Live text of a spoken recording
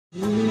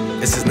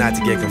This is not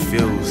to get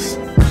confused.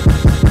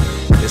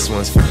 This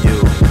one's for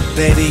you.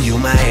 Baby, you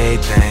my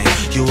everything.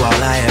 You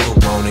all I ever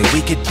wanted.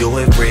 We could do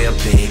it real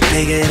big,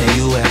 bigger than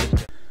you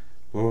ever.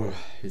 Oh,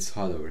 it's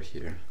hot over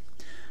here.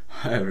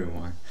 Hi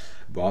everyone,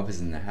 Bob is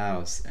in the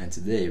house, and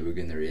today we're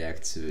gonna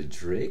react to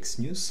Drake's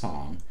new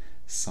song,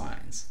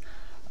 Signs.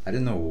 I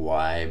don't know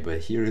why,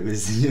 but he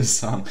released a new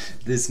song.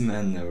 This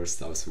man never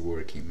stops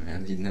working,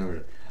 man. He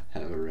never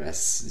have a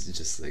rest. It's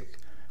just like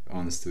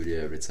on the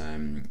studio every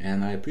time,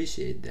 and I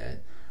appreciate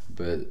that.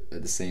 But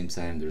at the same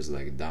time, there's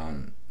like a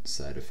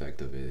downside effect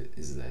of it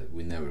is that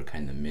we never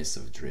kind of miss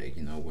of Drake.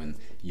 You know, when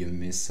you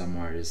miss some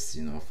artists,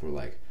 you know, for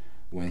like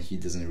when he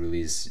doesn't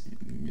release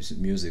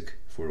music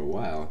for a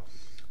while,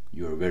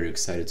 you're very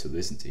excited to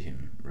listen to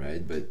him,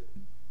 right? But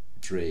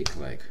Drake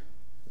like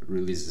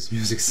releases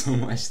music so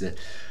much that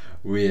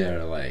we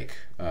are like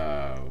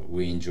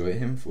we enjoy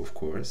him, of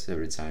course,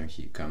 every time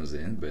he comes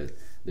in, but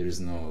there's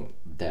no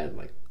that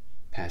like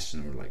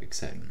passion or like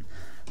excitement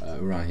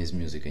around his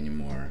music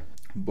anymore.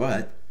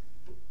 But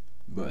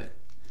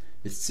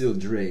it's still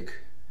Drake,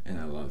 and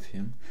I love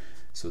him.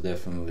 So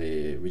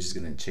definitely we're just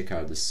gonna check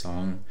out the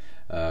song,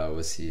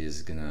 what he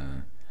is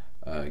gonna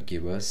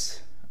give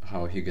us,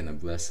 how he gonna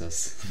bless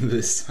us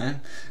this time.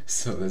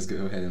 So let's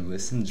go ahead and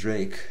listen.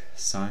 Drake,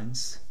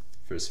 Signs,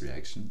 first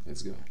reaction,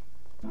 let's go.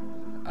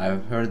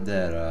 I've heard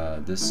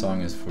that this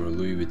song is for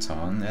Louis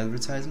Vuitton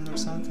advertisement or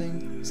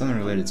something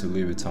related to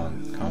Louis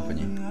Vuitton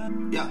company.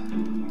 Yeah.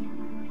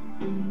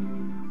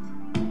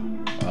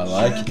 I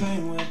like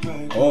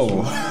it.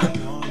 Oh,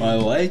 I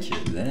like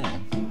it,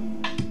 damn.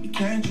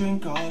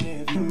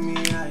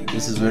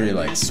 This is very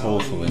like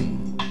soulful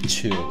and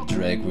chill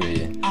Drake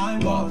we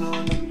love.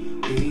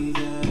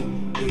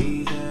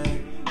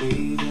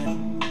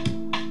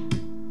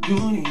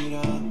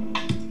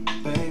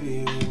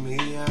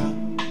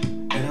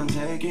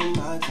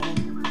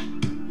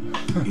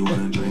 You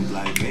wanna drink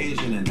like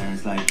Asian and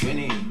dance like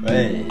Winnie.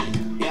 Hey.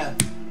 Yeah.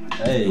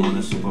 Hey. You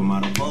wanna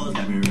supermodel pose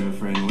like your real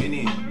friend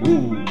Winnie.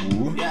 Ooh.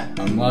 Yeah.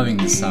 I'm loving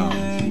the sound.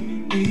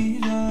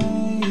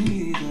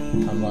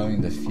 I'm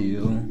loving the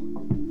feel.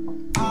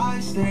 I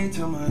stay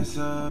to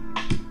myself.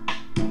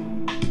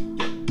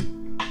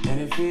 And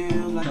it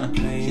feels like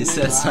He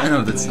said sign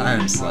of the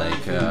times,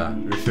 like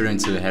referring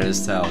to a Harry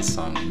Styles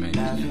song maybe.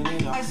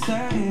 I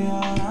say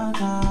all the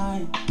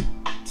time,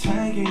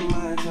 taking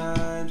my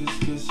time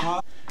just kiss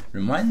hard.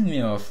 Reminded me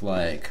of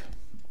like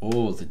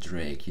old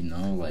Drake, you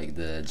know, like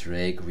the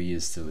Drake we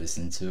used to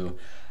listen to,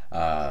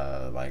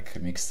 like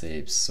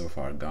mixtapes So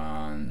Far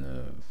Gone,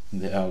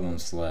 the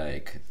albums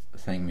like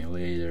Thank Me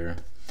Later,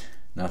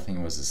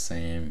 Nothing Was the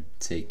Same,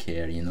 Take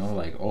Care, you know,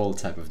 like all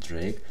type of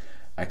Drake.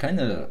 I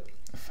kind of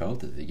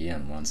felt it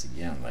again, once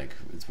again, like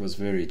it was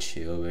very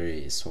chill,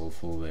 very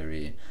soulful,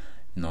 very,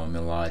 you know,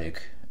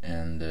 melodic,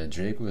 and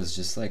Drake was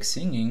just like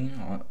singing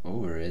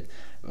over it.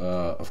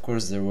 Of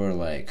course there were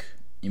like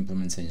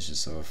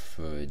implementations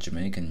of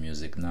Jamaican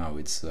music. Now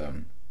it's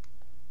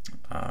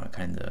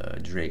kind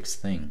of Drake's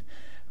thing,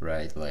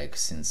 right? Like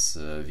since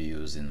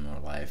Views in More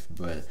Life,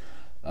 but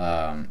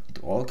it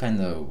all kind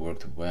of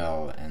worked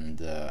well.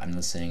 And I'm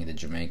not saying the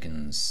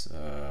Jamaicans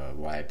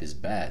vibe is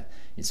bad.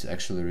 It's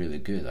actually really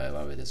good. I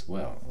love it as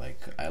well.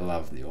 Like I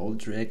love the old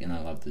Drake and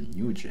I love the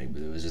new Drake,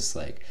 but it was just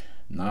like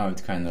now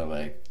it kind of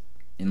like,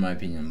 in my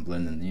opinion,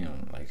 blended, you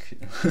know, like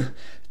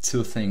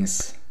two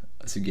things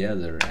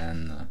together,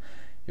 and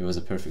it was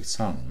a perfect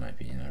song in my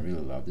opinion. I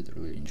really loved it, I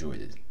really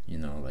enjoyed it, you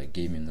know, like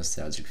gave me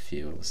nostalgic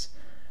feels,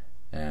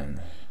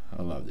 and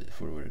I loved it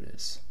for what it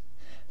is.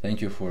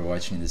 Thank you for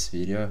watching this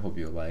video. I hope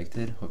you liked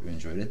it, hope you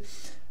enjoyed it.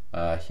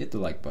 Hit the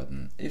like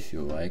button if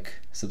you like,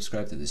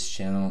 subscribe to this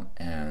channel,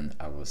 and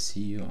I will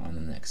see you on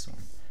the next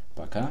one.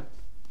 Пока,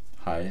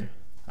 hi,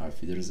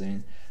 auf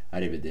Wiedersehen,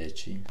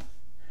 arrivederci,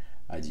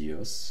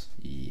 adios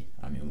e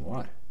a meu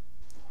amor,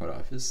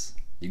 horafis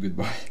e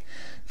goodbye.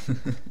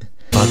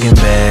 Fucking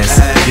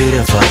best, you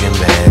the fucking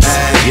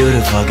best, you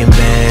the fucking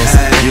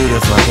best, you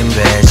the fucking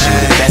best, you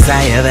the best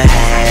I ever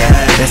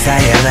had, best I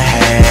ever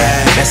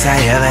had, best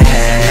I ever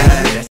had.